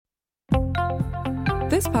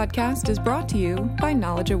This podcast is brought to you by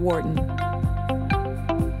Knowledge at Wharton.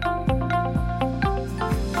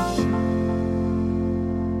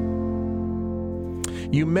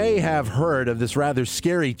 You may have heard of this rather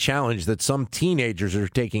scary challenge that some teenagers are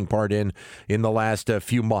taking part in the last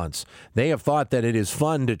few months. They have thought that it is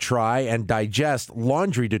fun to try and digest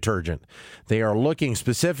laundry detergent. They are looking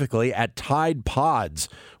specifically at Tide Pods,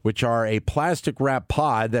 which are a plastic wrap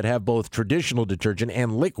pod that have both traditional detergent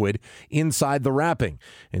and liquid inside the wrapping.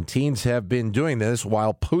 And teens have been doing this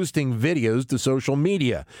while posting videos to social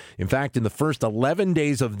media. In fact, in the first 11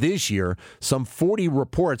 days of this year, some 40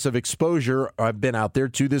 reports of exposure have been out there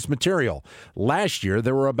to this material. Last year,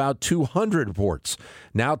 there were about 200 reports.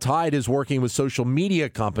 Now, Tide is working with social media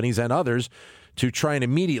companies and others to try and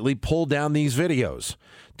immediately pull down these videos.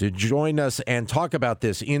 To join us and talk about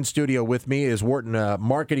this in studio with me is Wharton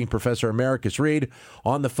marketing professor Americus Reed.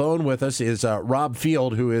 On the phone with us is Rob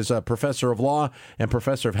Field, who is a professor of law and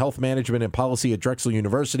professor of health management and policy at Drexel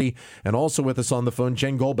University. And also with us on the phone,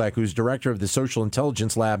 Jen Goldbeck, who's director of the Social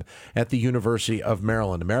Intelligence Lab at the University of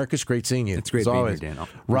Maryland. Americus, great seeing you. It's great being here, Dan.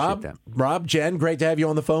 Rob, Jen, great to have you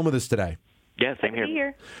on the phone with us today. Yeah, same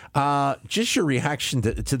here. Just your reaction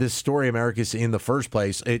to this story, Americus, in the first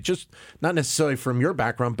place. It just not necessarily from your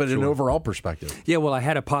background, but an overall perspective. Yeah, well, I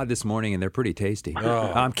had a pod this morning, and they're pretty tasty.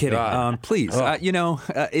 I'm kidding. Please,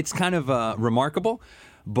 it's kind of remarkable,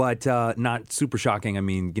 but not super shocking. I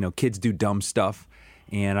mean, kids do dumb stuff.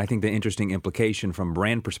 And I think the interesting implication from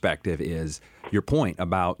brand perspective is your point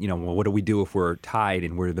about, what do we do if we're Tide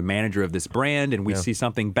and we're the manager of this brand and we see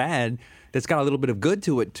something bad that's got a little bit of good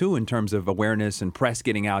to it, too, in terms of awareness and press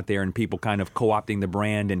getting out there and people kind of co-opting the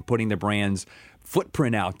brand and putting the brand's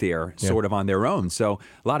footprint out there sort of on their own. So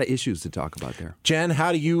a lot of issues to talk about there. Jen,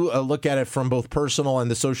 how do you look at it from both personal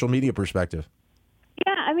and the social media perspective?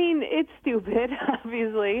 Yeah, I mean, it's stupid,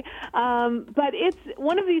 obviously, but it's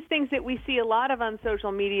one of these things that we see a lot of on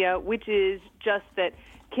social media, which is just that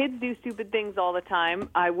kids do stupid things all the time.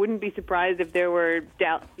 I wouldn't be surprised if there were,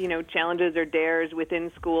 challenges or dares within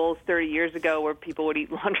schools 30 years ago where people would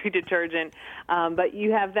eat laundry detergent. But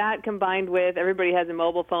you have that combined with everybody has a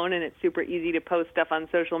mobile phone and it's super easy to post stuff on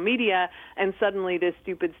social media, and suddenly this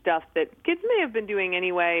stupid stuff that kids may have been doing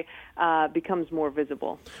anyway becomes more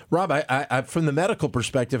visible. Rob, I from the medical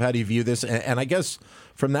perspective, how do you view this? And I guess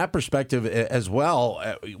from that perspective as well,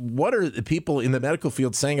 what are the people in the medical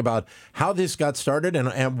field saying about how this got started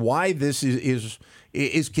and why this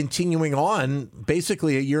is continuing on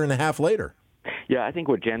basically a year and a half later? Yeah, I think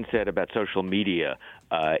what Jen said about social media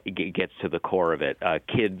gets to the core of it.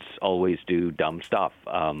 Kids always do dumb stuff.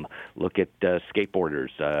 Look at skateboarders.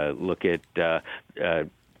 Look at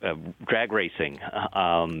drag racing.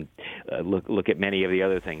 Look at many of the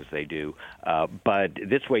other things they do. But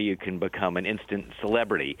this way you can become an instant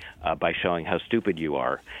celebrity by showing how stupid you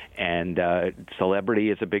are. And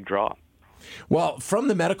celebrity is a big draw. Well, from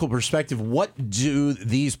the medical perspective, what do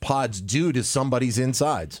these pods do to somebody's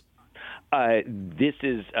insides? This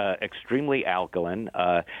is extremely alkaline.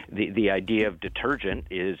 The idea of detergent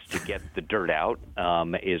is to get the dirt out,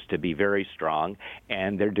 is to be very strong,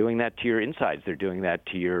 and they're doing that to your insides. They're doing that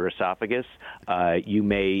to your esophagus. You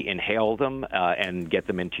may inhale them and get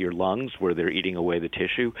them into your lungs where they're eating away the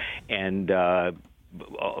tissue, and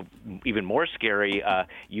even more scary,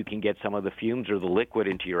 you can get some of the fumes or the liquid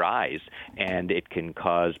into your eyes, and it can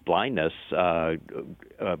cause blindness, among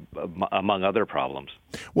other problems.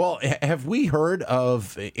 Well, have we heard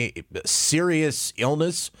of serious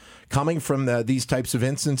illness coming from these types of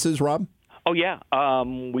instances, Rob? Oh, yeah.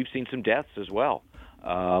 We've seen some deaths as well.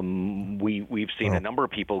 We've seen a number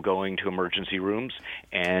of people going to emergency rooms,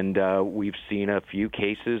 and we've seen a few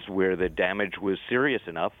cases where the damage was serious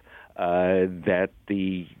enough that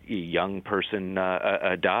the young person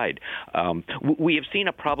died. We have seen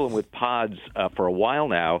a problem with pods for a while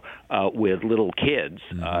now with little kids,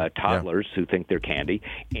 toddlers who think they're candy,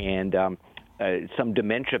 and some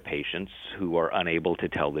dementia patients who are unable to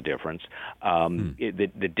tell the difference. And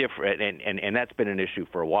that's been an issue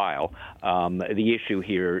for a while. The issue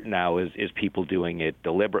here now is people doing it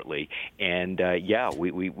deliberately, and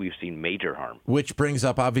we've seen major harm. Which brings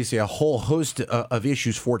up obviously a whole host of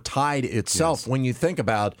issues for Tide itself. Yes. When you think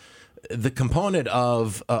about the component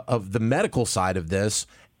of the medical side of this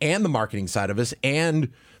and the marketing side of this,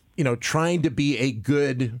 and trying to be a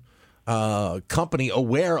good company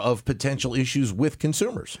aware of potential issues with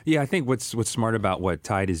consumers. Yeah, I think what's smart about what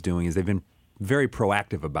Tide is doing is they've been very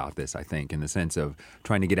proactive about this, I think, in the sense of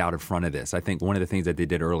trying to get out in front of this. I think one of the things that they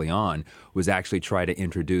did early on was actually try to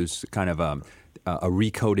introduce kind of a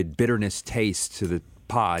recoded bitterness taste to the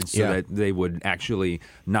pods so that they would actually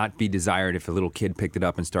not be desired if a little kid picked it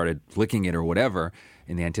up and started licking it or whatever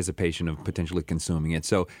in the anticipation of potentially consuming it.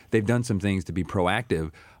 So they've done some things to be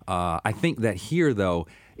proactive. I think that here, though,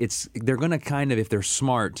 they're going to kind of, if they're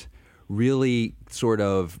smart, really sort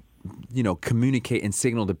of, communicate and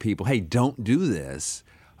signal to people, hey, don't do this.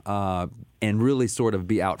 And really sort of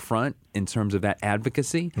be out front in terms of that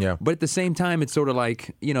advocacy. Yeah. But at the same time, it's sort of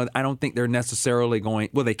like, I don't think they're necessarily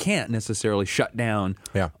they can't necessarily shut down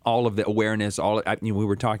all of the awareness. We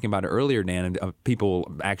were talking about it earlier, Dan, of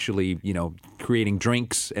people actually, creating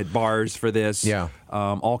drinks at bars for this. Yeah.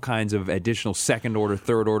 All kinds of additional second order,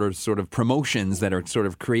 third order sort of promotions that are sort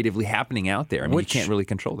of creatively happening out there. I mean, you can't really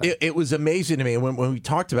control that. It was amazing to me when we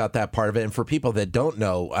talked about that part of it. And for people that don't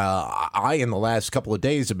know, I, in the last couple of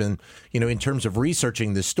days, have been, in terms of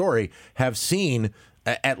researching this story, have seen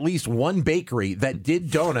at least one bakery that did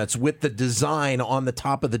donuts with the design on the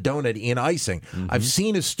top of the donut in icing. Mm-hmm. I've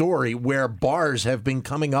seen a story where bars have been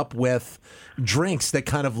coming up with drinks that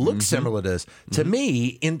kind of look similar to this. To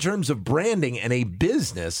me, in terms of branding and a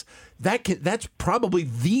business, that's probably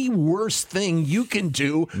the worst thing you can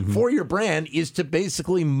do for your brand, is to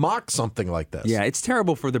basically mock something like this. Yeah, it's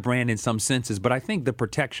terrible for the brand in some senses, but I think the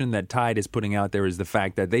protection that Tide is putting out there is the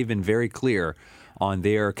fact that they've been very clear on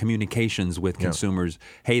their communications with consumers.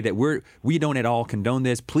 Hey, that we don't at all condone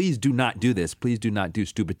this. Please do not do this. Please do not do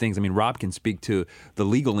stupid things. I mean, Rob can speak to the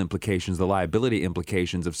legal implications, the liability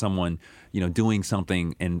implications of someone, doing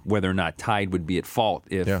something, and whether or not Tide would be at fault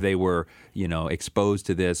if they were, exposed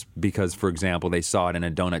to this because, for example, they saw it in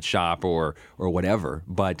a donut shop or whatever.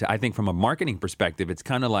 But I think from a marketing perspective, it's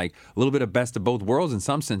kind of like a little bit of best of both worlds in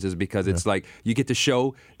some senses, because it's like you get to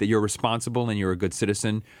show that you're responsible and you're a good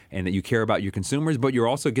citizen and that you care about your consumers, but you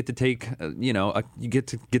also get to take, you get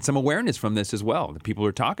to get some awareness from this as well. The people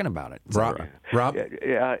are talking about it. Rob?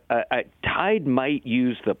 Tide might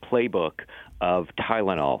use the playbook of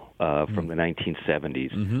Tylenol from the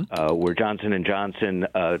 1970s, where Johnson & Johnson,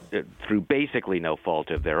 through basically no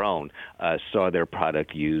fault of their own, saw their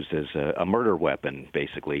product used as a murder weapon,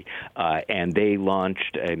 basically, and they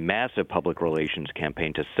launched a massive public relations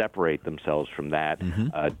campaign to separate themselves from that,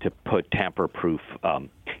 to put tamper-proof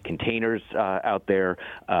containers out there,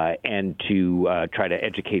 and to try to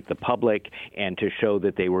educate the public and to show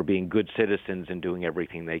that they were being good citizens and doing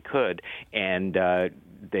everything they could. And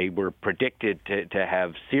they were predicted to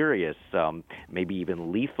have serious, maybe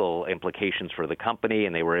even lethal implications for the company,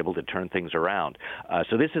 and they were able to turn things around.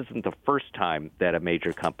 So this isn't the first time that a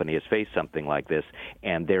major company has faced something like this,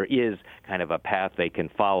 and there is kind of a path they can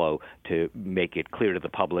follow to make it clear to the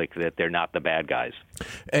public that they're not the bad guys.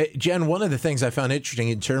 Jen, one of the things I found interesting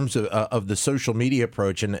in terms of the social media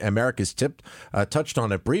approach, and America's touched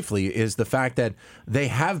on it briefly, is the fact that they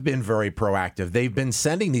have been very proactive. They've been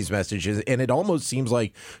sending these messages, and it almost seems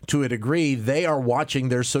like, to a degree, they are watching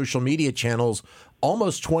their social media channels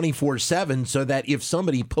almost 24/7, so that if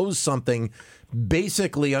somebody posts something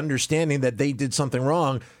basically understanding that they did something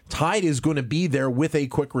wrong, Tide is going to be there with a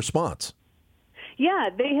quick response. Yeah,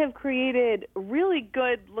 they have created really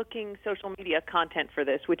good-looking social media content for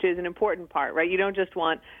this, which is an important part, right? You don't just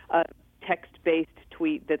want a text-based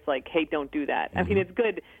tweet that's like, hey, don't do that. I mean, it's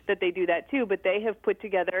good that they do that too, but they have put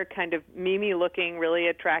together kind of meme-looking, really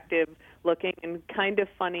attractive-looking, and kind of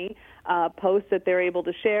funny posts that they're able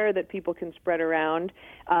to share that people can spread around.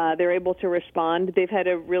 They're able to respond. They've had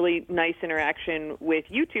a really nice interaction with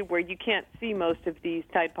YouTube, where you can't see most of these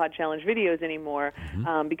Tide Pod Challenge videos anymore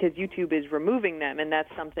because YouTube is removing them, and that's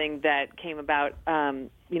something that came about,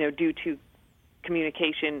 due to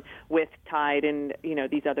communication with Tide and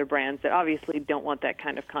these other brands that obviously don't want that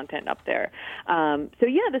kind of content up there.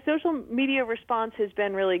 The social media response has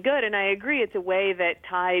been really good, and I agree it's a way that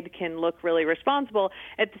Tide can look really responsible.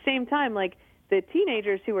 At the same time, like, the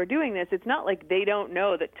teenagers who are doing this, it's not like they don't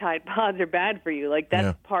know that Tide Pods are bad for you. Like,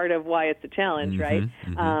 that's part of why it's a challenge, right?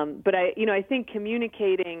 But I think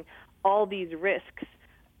communicating all these risks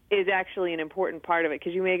is actually an important part of it,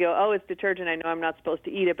 because you may go, oh, it's detergent, I know I'm not supposed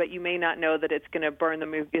to eat it, but you may not know that it's going to burn the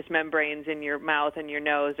mucous membranes in your mouth and your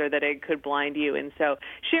nose, or that it could blind you. And so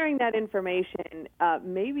sharing that information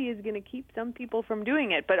maybe is going to keep some people from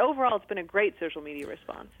doing it. But overall, it's been a great social media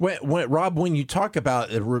response. Rob, when you talk about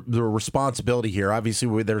the responsibility here,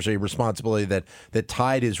 obviously there's a responsibility that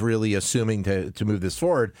Tide is really assuming to move this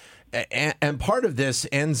forward. And part of this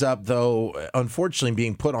ends up, though, unfortunately,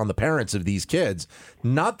 being put on the parents of these kids.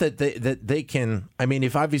 Not that they can. I mean,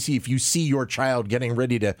 if you see your child getting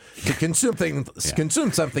ready to consume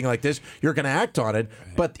something like this, you're going to act on it.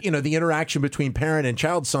 But the interaction between parent and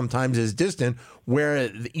child sometimes is distant, where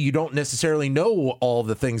you don't necessarily know all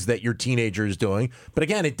the things that your teenager is doing. But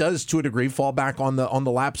again, it does to a degree fall back on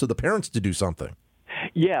the laps of the parents to do something.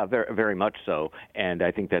 Yeah, very, very much so, and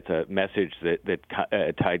I think that's a message that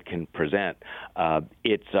Tide can present.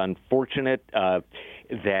 It's unfortunate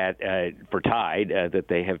that for Tide that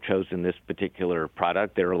they have chosen this particular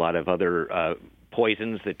product. There are a lot of other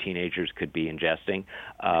poisons that teenagers could be ingesting,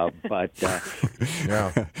 but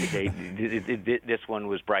this one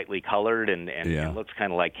was brightly colored and looks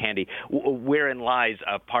kind of like candy. Wherein lies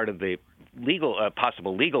part of the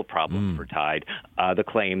possible legal problem for Tide, the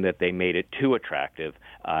claim that they made it too attractive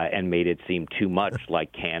and made it seem too much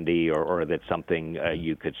like candy or that something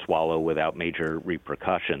you could swallow without major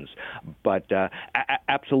repercussions. But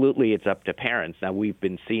absolutely, it's up to parents. Now, we've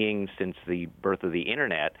been seeing since the birth of the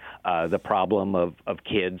Internet the problem of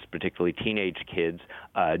kids, particularly teenage kids,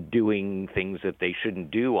 doing things that they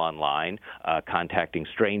shouldn't do online, contacting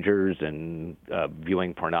strangers and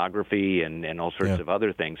viewing pornography and all sorts of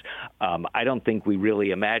other things. I don't think we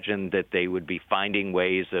really imagined that they would be finding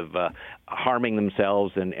ways of harming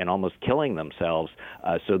themselves and almost killing themselves.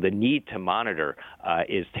 So the need to monitor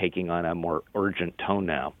is taking on a more urgent tone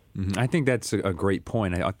now. Mm-hmm. I think that's a great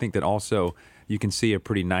point. I think that also you can see a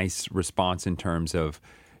pretty nice response in terms of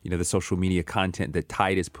the social media content that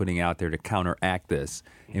Tide is putting out there to counteract this,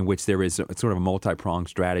 in which there is sort of a multi-pronged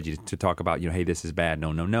strategy to talk about, hey, this is bad,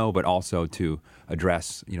 no, but also to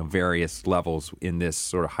address, various levels in this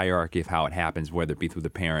sort of hierarchy of how it happens, whether it be through the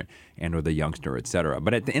parent and or the youngster, et cetera.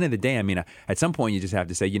 But at the end of the day, I mean, at some point you just have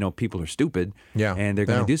to say, people are stupid, and they're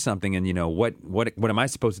going to do something, and what am I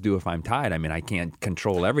supposed to do if I'm Tide? I mean, I can't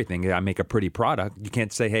control everything. I make a pretty product. You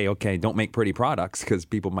can't say, hey, okay, don't make pretty products because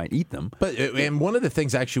people might eat them. But and one of the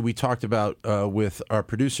things actually we talked about with our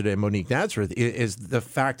producer today, Monique Nazareth, is the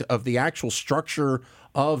fact of the actual structure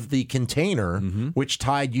of the container, which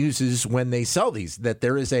Tide uses when they sell these, that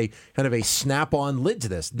there is a kind of a snap-on lid to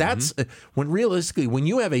this. That's when realistically, when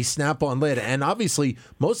you have a snap-on lid, and obviously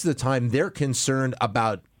most of the time they're concerned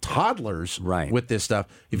about toddlers with this stuff.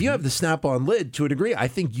 If you have the snap-on lid, to a degree, I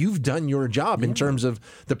think you've done your job in terms of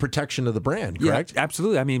the protection of the brand, correct? Yeah,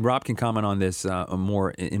 absolutely. I mean, Rob can comment on this in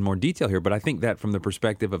more detail here, but I think that from the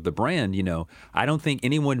perspective of the brand, I don't think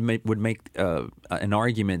anyone would make an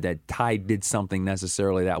argument that Tide did something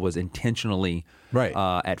necessarily that was intentionally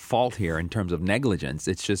at fault here in terms of negligence.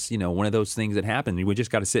 It's just, one of those things that happen. We just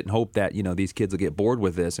got to sit and hope that, these kids will get bored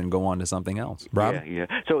with this and go on to something else. Rob? Yeah.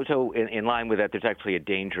 So in line with that, there's actually a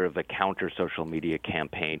danger of the counter social media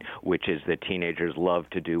campaign, which is that teenagers love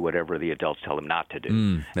to do whatever the adults tell them not to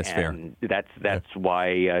do. That's and fair. That's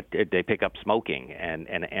why they pick up smoking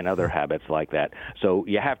and other habits like that. So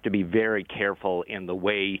you have to be very careful in the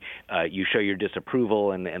way you show your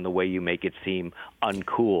disapproval and the way you make it seem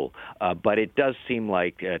uncool. But it does seem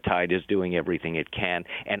like Tide is doing everything it can.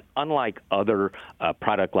 And unlike other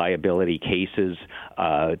product liability cases,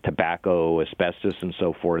 tobacco, asbestos, and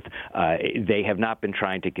so forth, they have not been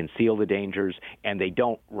trying to conceal the dangers, and they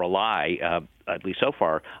don't rely, at least so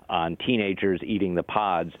far, on teenagers eating the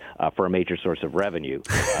pods for a major source of revenue.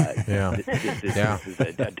 This is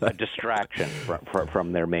a distraction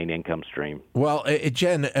from their main income stream. Well,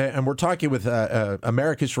 Jen, and we're talking with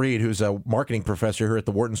Americus Reed, who's a marketing professor here at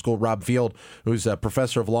the Wharton School, Rob Field, who's a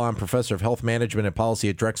professor of law and professor of health management and policy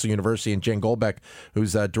at Drexel University, and Jen Goldbeck,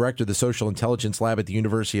 who's director of the Social Intelligence Lab at the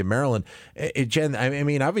University of Maryland. Jen, I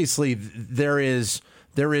mean, obviously there is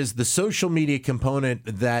the social media component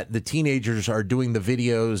that the teenagers are doing the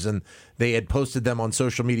videos, and they had posted them on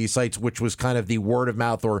social media sites, which was kind of the word of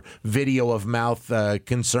mouth or video of mouth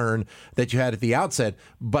concern that you had at the outset.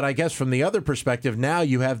 But I guess from the other perspective, now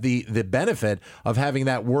you have the benefit of having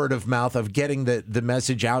that word of mouth, of getting the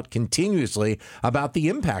message out continuously about the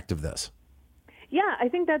impact of this. Yeah, I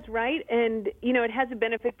think that's right. And, it has a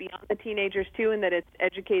benefit beyond the teenagers, too, in that it's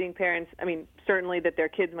educating parents. I mean, certainly that their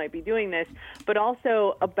kids might be doing this, but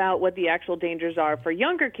also about what the actual dangers are for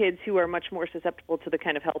younger kids who are much more susceptible to the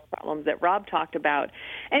kind of health problems that Rob talked about.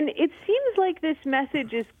 And it seems like this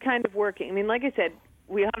message is kind of working. I mean, like I said,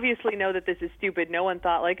 we obviously know that this is stupid. No one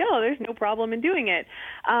thought there's no problem in doing it.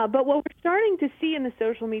 But what we're starting to see in the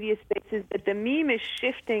social media space is that the meme is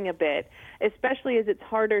shifting a bit, especially as it's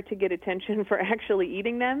harder to get attention for actually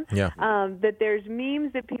eating them. Yeah. That there's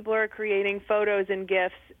memes that people are creating, photos and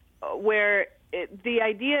GIFs, where the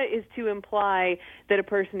idea is to imply that a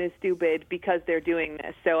person is stupid because they're doing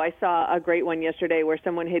this. So I saw a great one yesterday where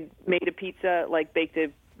someone had made a pizza, like baked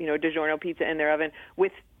a DiGiorno pizza in their oven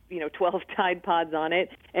with 12 Tide Pods on it,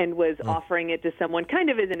 and was offering it to someone kind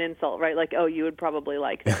of as an insult, right? Like, oh, you would probably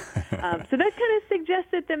like this. So that kind of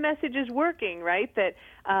suggests that the message is working, right? That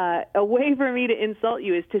a way for me to insult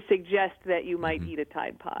you is to suggest that you might eat a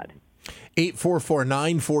Tide Pod.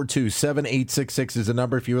 844-942-7866 is the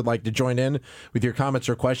number if you would like to join in with your comments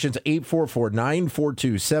or questions.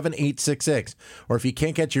 844-942-7866. Or if you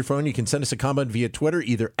can't get your phone, you can send us a comment via Twitter,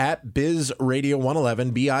 either at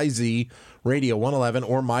BizRadio111, B-I-Z Radio 111,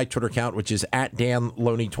 or my Twitter account, which is at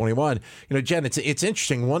DanLoney21. Jen, it's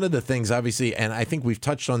interesting. One of the things, obviously, and I think we've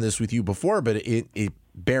touched on this with you before, but it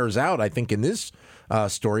bears out, I think, in this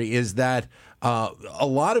story, is that a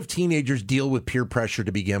lot of teenagers deal with peer pressure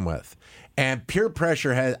to begin with. And peer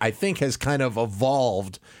pressure, has kind of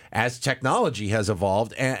evolved as technology has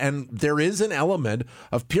evolved. And there is an element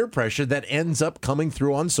of peer pressure that ends up coming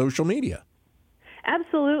through on social media.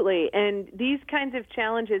 Absolutely. And these kinds of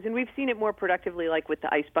challenges, and we've seen it more productively, like with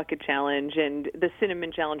the Ice Bucket Challenge, and the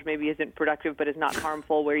Cinnamon Challenge maybe isn't productive but is not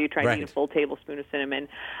harmful, where you try to eat a full tablespoon of cinnamon.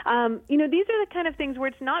 These are the kind of things where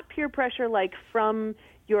it's not peer pressure like from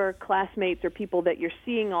your classmates or people that you're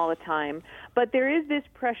seeing all the time, but there is this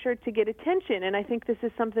pressure to get attention. And I think this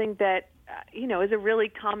is something that, is a really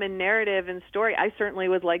common narrative and story. I certainly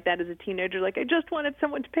was like that as a teenager. Like, I just wanted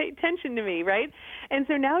someone to pay attention to me, right? And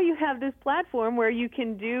so now you have this platform where you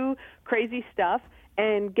can do crazy stuff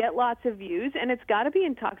and get lots of views, and it's got to be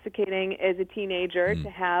intoxicating as a teenager to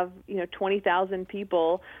have 20,000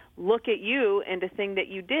 people look at you and a thing that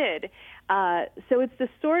you did. So it's the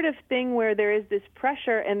sort of thing where there is this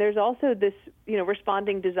pressure, and there's also this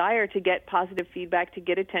responding desire to get positive feedback, to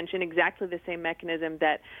get attention, exactly the same mechanism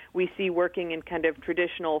that we see working in kind of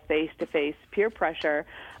traditional face-to-face peer pressure.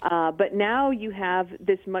 But now you have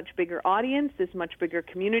this much bigger audience, this much bigger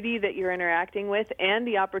community that you're interacting with, and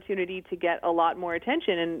the opportunity to get a lot more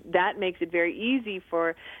attention, and that makes it very easy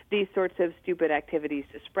for these sorts of stupid activities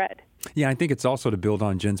to spread. Yeah, I think it's also, to build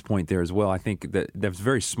on Jen's point there as well, I think that's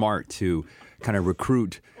very smart to kind of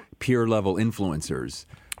recruit peer-level influencers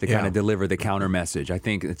to kind of deliver the counter message. I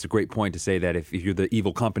think it's a great point to say that if you're the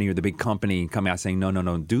evil company or the big company coming out saying, no,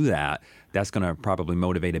 don't do that, that's going to probably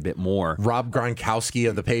motivate a bit more. Rob Gronkowski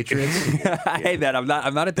of the Patriots. I hate that. I'm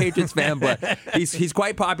not a Patriots fan, but he's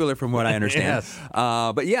quite popular from what I understand. Yes.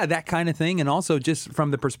 But yeah, that kind of thing. And also just from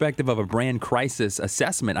the perspective of a brand crisis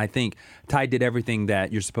assessment, I think Tide did everything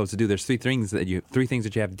that you're supposed to do. There's three things that you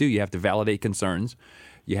have to do. You have to validate concerns,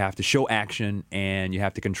 you have to show action, and you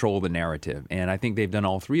have to control the narrative. And I think they've done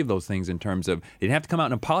all three of those things in terms of, they didn't have to come out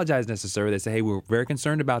and apologize necessarily. They say, hey, we're very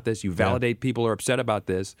concerned about this. You validate people are upset about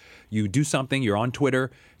this. You do something. You're on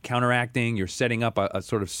Twitter counteracting. You're setting up a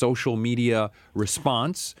sort of social media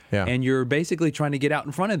response. Yeah. And you're basically trying to get out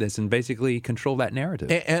in front of this and basically control that narrative.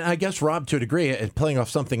 And I guess, Rob, to a degree, playing off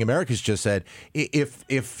something America's just said,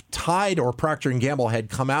 if Tide or Procter & Gamble had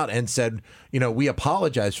come out and said, we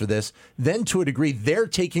apologize for this, then to a degree, they're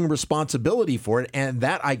taking responsibility for it. And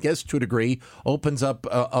that, I guess, to a degree, opens up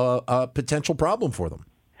a potential problem for them.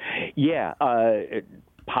 Yeah,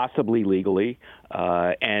 possibly legally,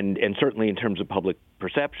 and certainly in terms of public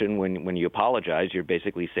perception. When you apologize, you're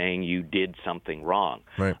basically saying you did something wrong.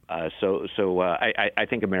 Right. So I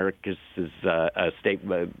think America's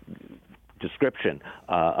description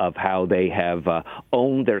of how they have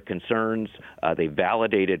owned their concerns, they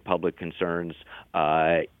validated public concerns,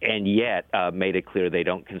 and yet made it clear they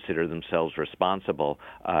don't consider themselves responsible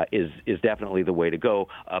is definitely the way to go,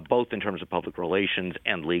 both in terms of public relations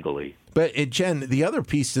and legally. But, Jen, the other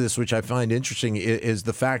piece to this, which I find interesting, is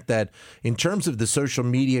the fact that in terms of the social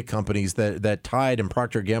media companies that Tide and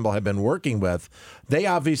Procter & Gamble have been working with, they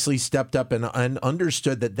obviously stepped up and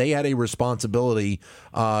understood that they had a responsibility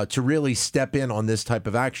to really step in on this type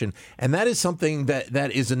of action. And that is something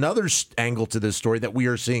that is another angle to this story that we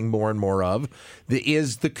are seeing more and more of,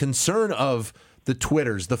 is the concern of the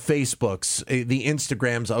Twitters, the Facebooks, the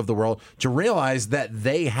Instagrams of the world, to realize that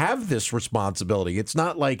they have this responsibility. It's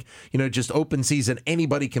not like, just open season,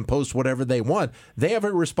 anybody can post whatever they want. They have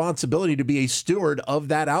a responsibility to be a steward of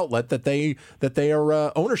that outlet that they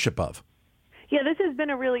are ownership of. Yeah, this has been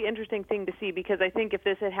a really interesting thing to see because I think if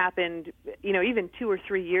this had happened, even 2 or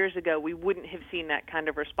 3 years ago, we wouldn't have seen that kind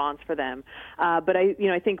of response for them. But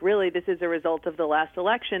I think really this is a result of the last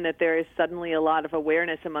election that there is suddenly a lot of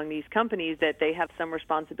awareness among these companies that they have some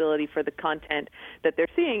responsibility for the content that they're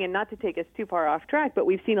seeing. And not to take us too far off track, but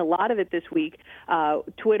we've seen a lot of it this week.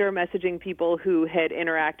 Twitter messaging people who had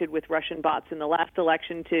interacted with Russian bots in the last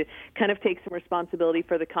election to kind of take some responsibility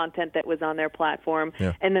for the content that was on their platform.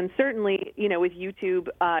 Yeah. And then certainly, with YouTube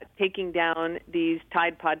taking down these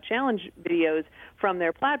Tide Pod Challenge videos from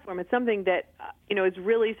their platform, it's something that, is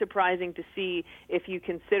really surprising to see if you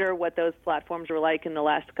consider what those platforms were like in the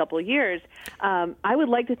last couple of years. I would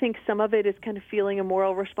like to think some of it is kind of feeling a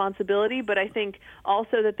moral responsibility, but I think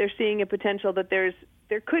also that they're seeing a potential that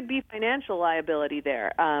there could be financial liability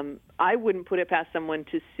there. I wouldn't put it past someone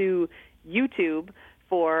to sue YouTube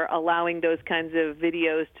for allowing those kinds of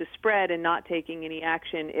videos to spread and not taking any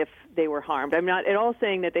action if they were harmed. I'm not at all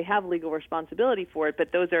saying that they have legal responsibility for it,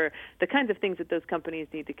 but those are the kinds of things that those companies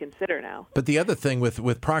need to consider now. But the other thing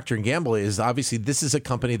with Procter & Gamble is obviously this is a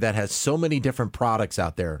company that has so many different products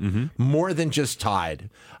out there, more than just Tide.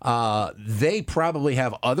 They probably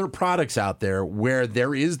have other products out there where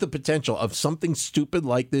there is the potential of something stupid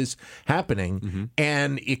like this happening,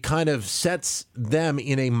 and it kind of sets them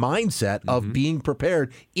in a mindset of being prepared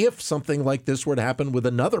if something like this were to happen with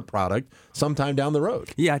another product sometime down the road.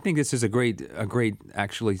 Yeah, I think this is a great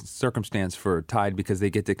actually circumstance for Tide because they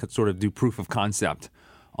get to sort of do proof of concept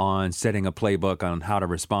on setting a playbook on how to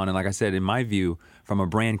respond. And like I said, in my view, from a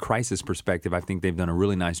brand crisis perspective, I think they've done a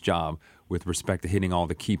really nice job with respect to hitting all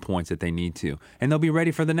the key points that they need to. And they'll be ready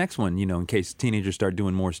for the next one, in case teenagers start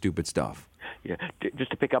doing more stupid stuff. Yeah,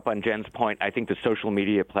 just to pick up on Jen's point, I think the social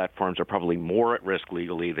media platforms are probably more at risk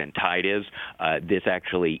legally than Tide is. This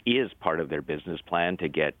actually is part of their business plan to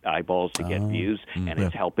get eyeballs, to get views, and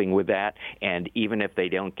it's helping with that. And even if they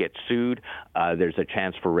don't get sued, there's a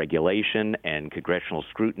chance for regulation and congressional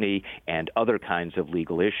scrutiny and other kinds of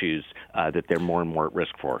legal issues that they're more and more at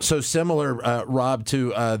risk for. So similar, Rob, to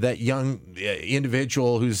that young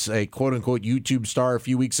individual who's a quote-unquote YouTube star a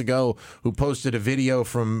few weeks ago who posted a video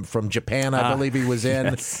from Japan, I believe he was in,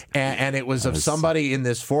 yes. and it was of somebody in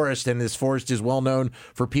this forest, and this forest is well known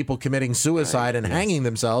for people committing suicide and hanging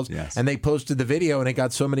themselves, and they posted the video, and it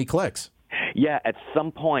got so many clicks. Yeah, at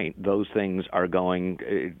some point, those things are going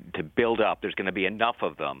to build up. There's going to be enough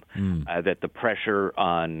of them that the pressure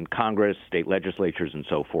on Congress, state legislatures, and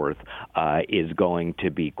so forth is going to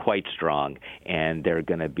be quite strong, and they're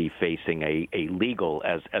going to be facing a legal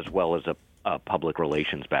as well as a public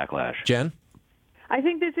relations backlash. Jen? I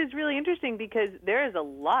think this is really interesting because there is a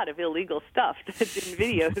lot of illegal stuff that's in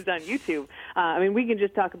videos on YouTube. We can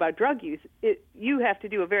just talk about drug use. You have to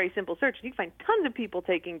do a very simple search. You can find tons of people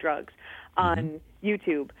taking drugs on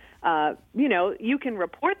YouTube. You can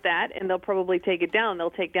report that, and they'll probably take it down. They'll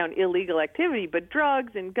take down illegal activity, but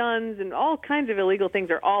drugs and guns and all kinds of illegal things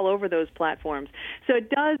are all over those platforms. So it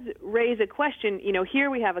does raise a question. Here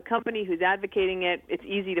we have a company who's advocating it. It's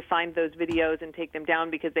easy to find those videos and take them down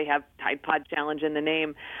because they have Tide Pod Challenge in the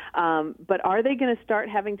name. But are they going to start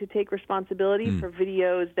having to take responsibility for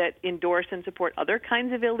videos that endorse and support other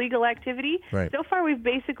kinds of illegal activity? Right. So far, we've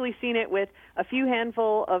basically seen it with a few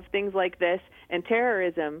handful of things like this and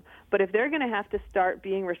terrorism. But if they're going to have to start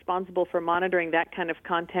being responsible for monitoring that kind of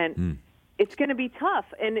content, it's going to be tough.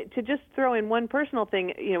 And to just throw in one personal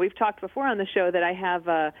thing, we've talked before on the show that I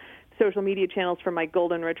have social media channels for my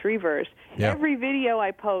golden retrievers. Yeah. Every video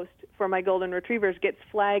I post for my golden retrievers gets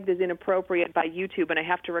flagged as inappropriate by YouTube, and I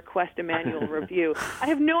have to request a manual review. I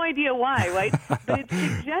have no idea why, right? But it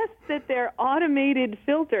suggests that they're automated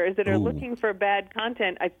filters that are looking for bad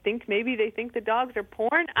content. I think maybe they think the dogs are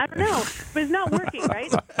porn. I don't know, but it's not working, right?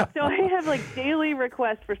 So I have daily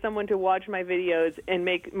requests for someone to watch my videos and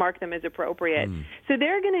mark them as appropriate. So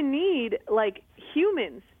they're going to need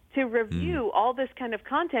humans to review all this kind of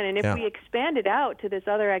content. And if we expand it out to this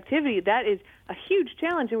other activity, that is a huge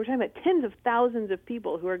challenge. And we're talking about tens of thousands of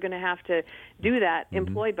people who are going to have to do that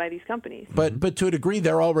employed by these companies. But to a degree,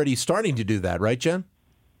 they're already starting to do that, right, Jen?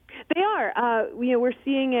 They are. We're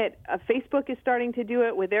seeing it. Facebook is starting to do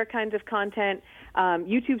it with their kinds of content.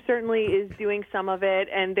 YouTube certainly is doing some of it,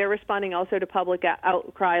 and they're responding also to public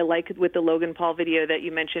outcry, like with the Logan Paul video that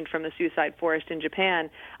you mentioned from the suicide forest in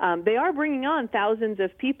Japan. They are bringing on thousands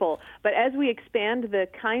of people, but as we expand the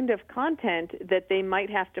kind of content that they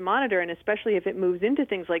might have to monitor, and especially if it moves into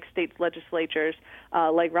things like state legislatures,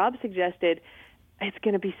 like Rob suggested, it's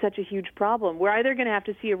going to be such a huge problem. We're either going to have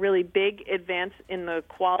to see a really big advance in the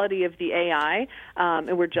quality of the AI,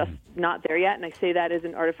 and we're just not there yet, and I say that as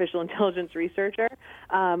an artificial intelligence researcher,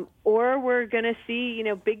 or we're going to see,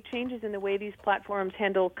 big changes in the way these platforms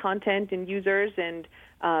handle content and users and,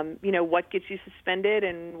 what gets you suspended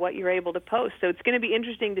and what you're able to post. So it's going to be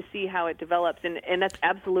interesting to see how it develops, and that's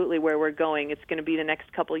absolutely where we're going. It's going to be the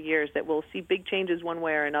next couple of years that we'll see big changes one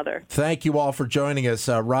way or another. Thank you all for joining us.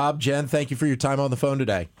 Rob, Jen, thank you for your time on the phone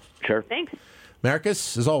today. Sure. Thanks.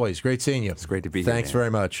 Marcus, as always, great seeing you. It's great to be here. Thanks very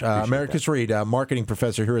much. Marcus Reed, marketing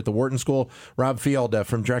professor here at the Wharton School. Rob Field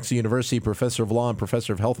from Drexel University, professor of law and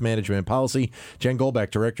professor of health management and policy. Jen Goldbeck,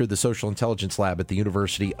 director of the Social Intelligence Lab at the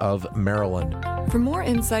University of Maryland. For more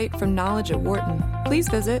insight from Knowledge at Wharton, please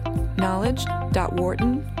visit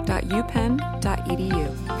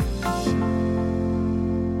knowledge.wharton.upenn.edu.